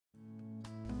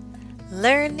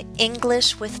Learn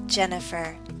English with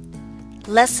Jennifer.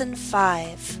 Lesson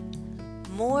 5.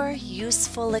 More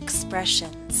useful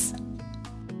expressions.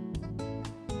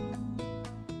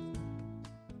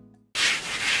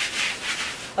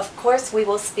 Of course, we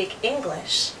will speak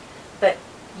English, but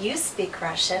you speak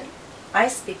Russian, I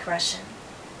speak Russian.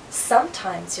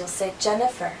 Sometimes you'll say,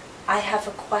 Jennifer, I have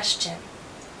a question.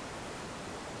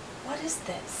 What is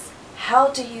this? How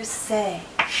do you say?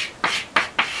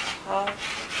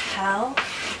 How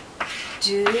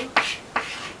do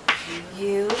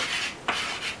you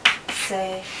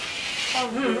say? How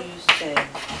do you say?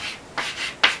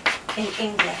 In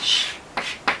English.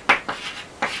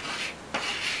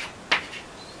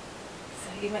 So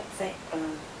you might say,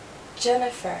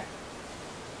 Jennifer,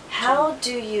 how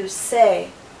do you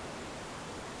say?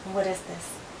 What is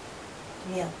this?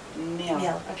 Meal.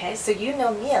 Meal. Okay, so you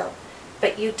know meal,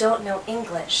 but you don't know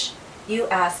English. You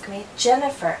ask me,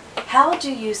 Jennifer, how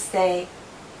do you say?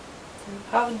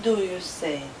 How do you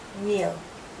say? Meal.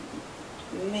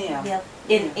 Meal. Meal.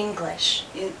 In English.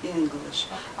 In English.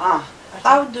 Okay.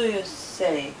 How do you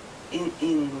say in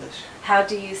English? How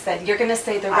do you say? You're going to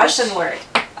say the Russian word.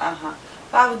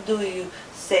 How do you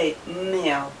say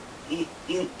meal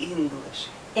in English?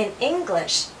 In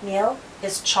English, meal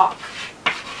is chalk.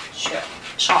 Chalk.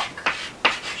 Chalk.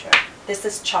 Chalk. This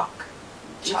is chalk.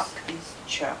 Chalk. This is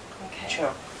chalk. Okay.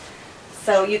 Chalk.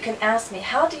 So you can ask me,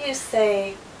 how do you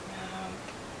say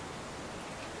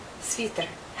sviter?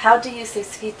 How do you say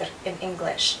sviter in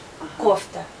English?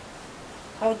 Kofta.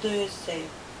 How do you say?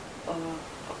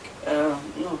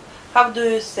 No. How do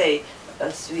you say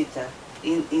sweater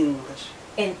in English?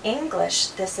 In English,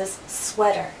 this is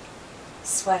sweater.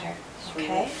 Sweater.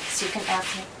 Okay. So you can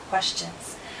ask me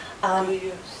questions.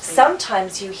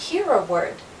 Sometimes you hear a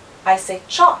word. I say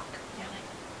chalk. You're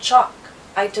like, chalk.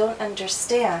 I don't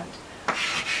understand.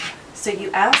 So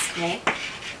you ask me,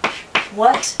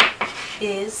 what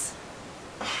is,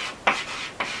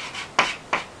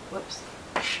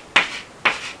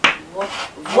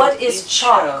 what is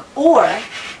chalk? Or,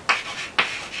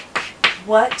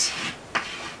 what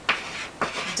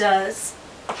does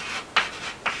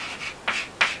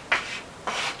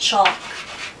chalk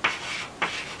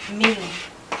mean?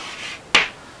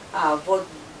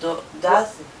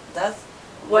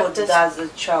 What does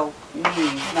chalk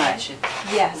mean? Значит,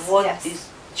 yes. What yes. is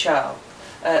chalk?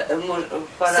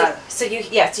 So you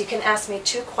can ask me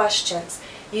two questions.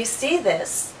 You see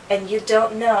this and you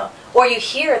don't know, or you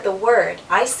hear the word,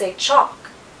 I say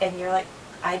chalk, and you're like,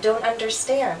 I don't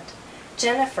understand.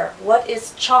 Jennifer, what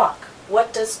is chalk?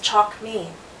 What does chalk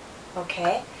mean?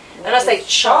 Okay? And I'll say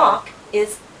chalk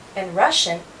is, in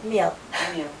Russian, mel.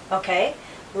 Okay?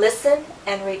 Listen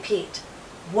and repeat.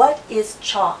 What is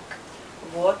chalk?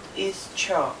 What is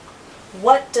chalk?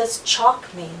 What does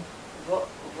chalk mean?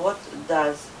 What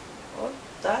does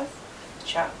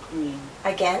chalk mean?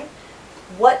 Again,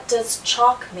 what does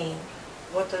chalk mean?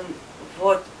 What does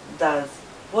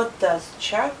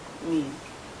chalk mean?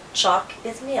 Chalk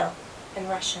is meal in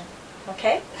Russian.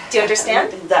 Okay? Do you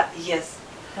understand? Yes.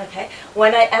 Okay.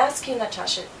 When I ask you,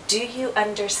 Natasha, do you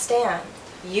understand?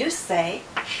 You say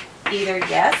either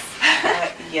yes,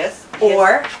 yes,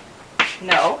 or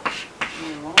no.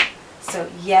 No. So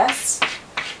yes,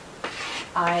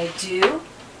 I do.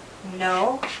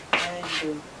 No, I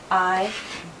do. I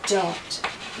don't.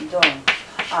 Don't.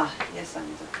 Yes, I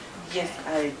do. Yes,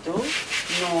 I do.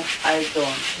 No, I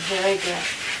don't. Very good.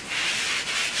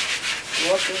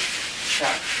 What is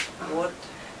chalk? What?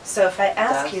 So if I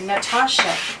ask you,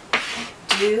 Natasha,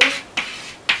 do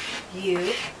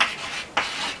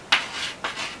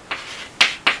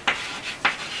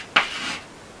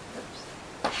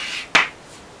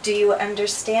you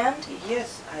understand?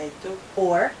 Yes, I do.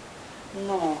 Or?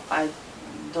 No, I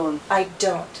don't. I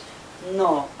don't.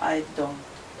 No, I don't.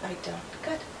 I don't.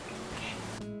 Good.